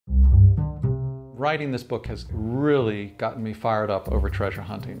Writing this book has really gotten me fired up over treasure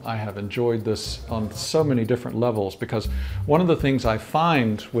hunting. I have enjoyed this on so many different levels because one of the things I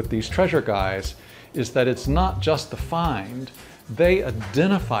find with these treasure guys is that it's not just the find. They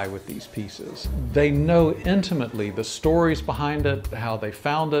identify with these pieces. They know intimately the stories behind it, how they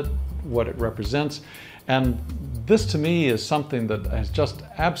found it, what it represents. And this to me is something that has just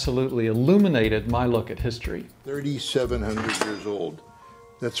absolutely illuminated my look at history. 3,700 years old.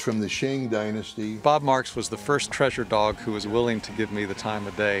 That's from the Shang Dynasty. Bob Marks was the first treasure dog who was willing to give me the time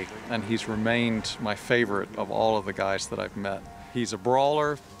of day, and he's remained my favorite of all of the guys that I've met. He's a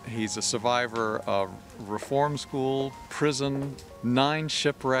brawler, he's a survivor of reform school, prison, 9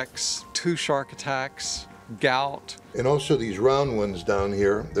 shipwrecks, 2 shark attacks, gout. And also these round ones down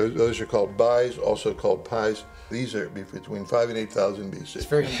here, those are called buys, also called pies. These are between 5,000 and 8,000 BC. It's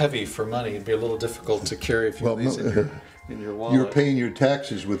very heavy for money. It'd be a little difficult to carry if you had these in your wallet. You're paying your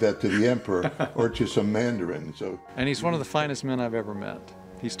taxes with that to the emperor or to some mandarin. And he's one of the finest men I've ever met.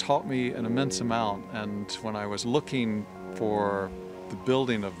 He's taught me an immense amount, and when I was looking for the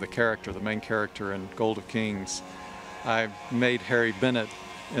building of the character, the main character in Gold of Kings, I made Harry Bennett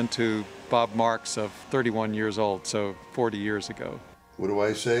into Bob Marks of 31 years old, so 40 years ago. What do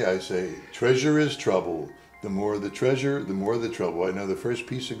I say? I say, treasure is trouble. The more the treasure, the more the trouble. I know the first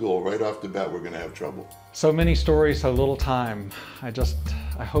piece of gold, right off the bat, we're going to have trouble. So many stories, so little time. I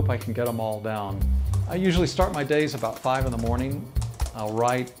hope I can get them all down. I usually start my days about 5 in the morning. I'll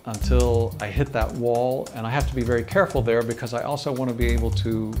write until I hit that wall, and I have to be very careful there because I also want to be able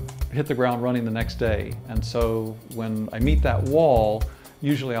to hit the ground running the next day. And so when I meet that wall,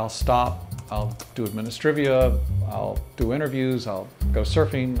 usually I'll stop, I'll do administrivia, I'll do interviews, I'll go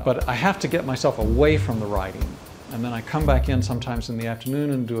surfing, but I have to get myself away from the writing. And then I come back in sometimes in the afternoon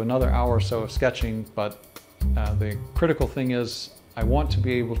and do another hour or so of sketching, but the critical thing is I want to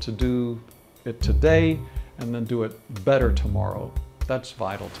be able to do it today and then do it better tomorrow. That's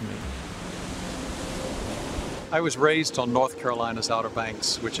vital to me. I was raised on North Carolina's Outer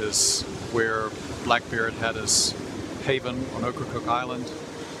Banks, which is where Blackbeard had his haven on Ocracoke Island.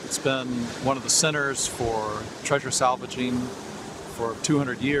 It's been one of the centers for treasure salvaging for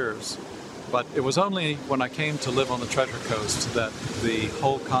 200 years. But it was only when I came to live on the Treasure Coast that the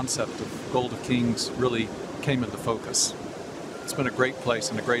whole concept of Gold of Kings really came into focus. It's been a great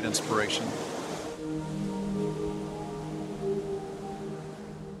place and a great inspiration.